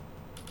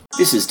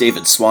This is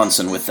David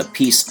Swanson with the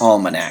Peace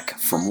Almanac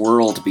from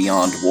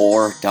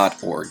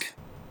worldbeyondwar.org.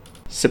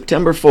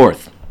 September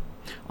 4th.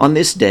 On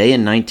this day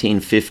in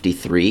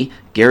 1953,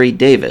 Gary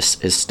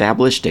Davis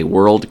established a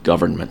world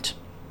government.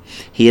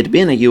 He had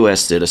been a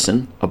U.S.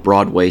 citizen, a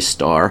Broadway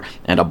star,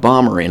 and a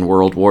bomber in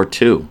World War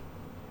II.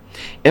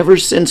 Ever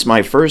since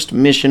my first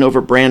mission over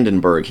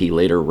Brandenburg, he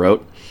later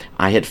wrote,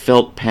 I had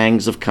felt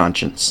pangs of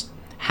conscience.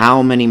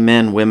 How many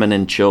men, women,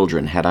 and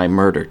children had I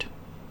murdered?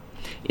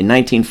 In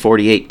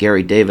 1948,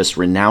 Gary Davis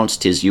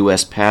renounced his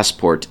U.S.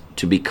 passport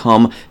to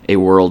become a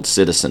world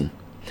citizen.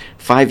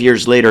 5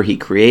 years later, he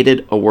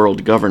created a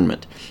world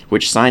government,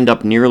 which signed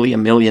up nearly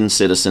 1 million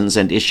citizens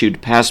and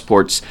issued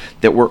passports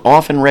that were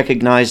often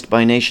recognized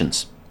by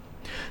nations.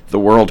 The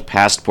world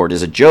passport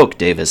is a joke,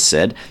 Davis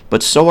said,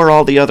 but so are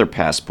all the other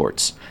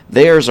passports.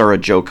 Theirs are a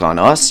joke on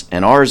us,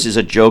 and ours is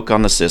a joke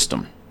on the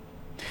system.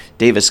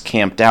 Davis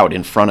camped out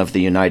in front of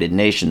the United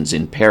Nations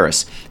in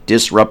Paris,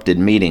 disrupted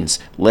meetings,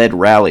 led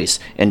rallies,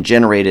 and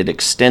generated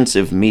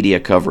extensive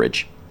media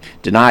coverage.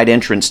 Denied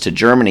entrance to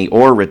Germany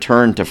or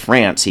return to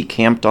France, he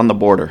camped on the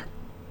border.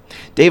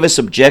 Davis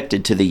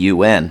objected to the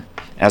UN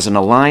as an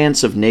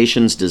alliance of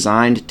nations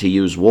designed to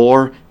use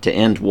war to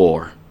end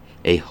war,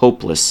 a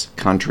hopeless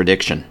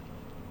contradiction.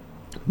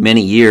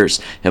 Many years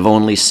have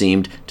only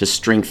seemed to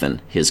strengthen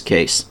his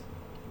case.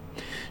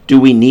 Do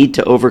we need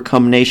to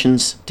overcome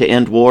nations to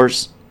end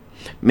wars?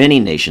 Many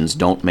nations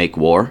don't make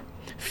war.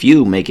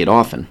 Few make it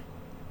often.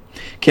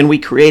 Can we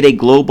create a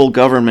global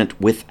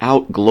government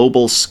without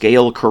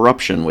global-scale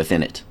corruption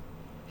within it?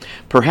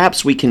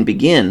 Perhaps we can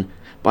begin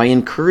by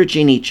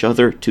encouraging each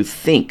other to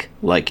think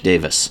like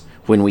Davis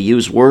when we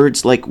use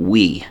words like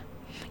we.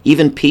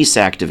 Even peace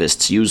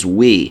activists use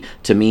we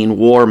to mean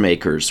war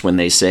makers when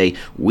they say,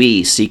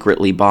 we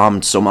secretly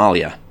bombed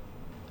Somalia.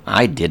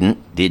 I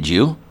didn't, did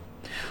you?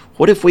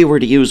 What if we were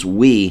to use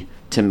we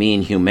to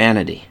mean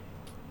humanity?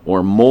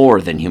 Or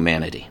more than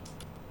humanity?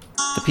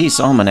 The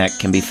Peace Almanac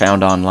can be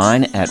found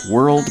online at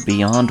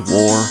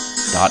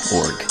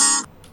worldbeyondwar.org.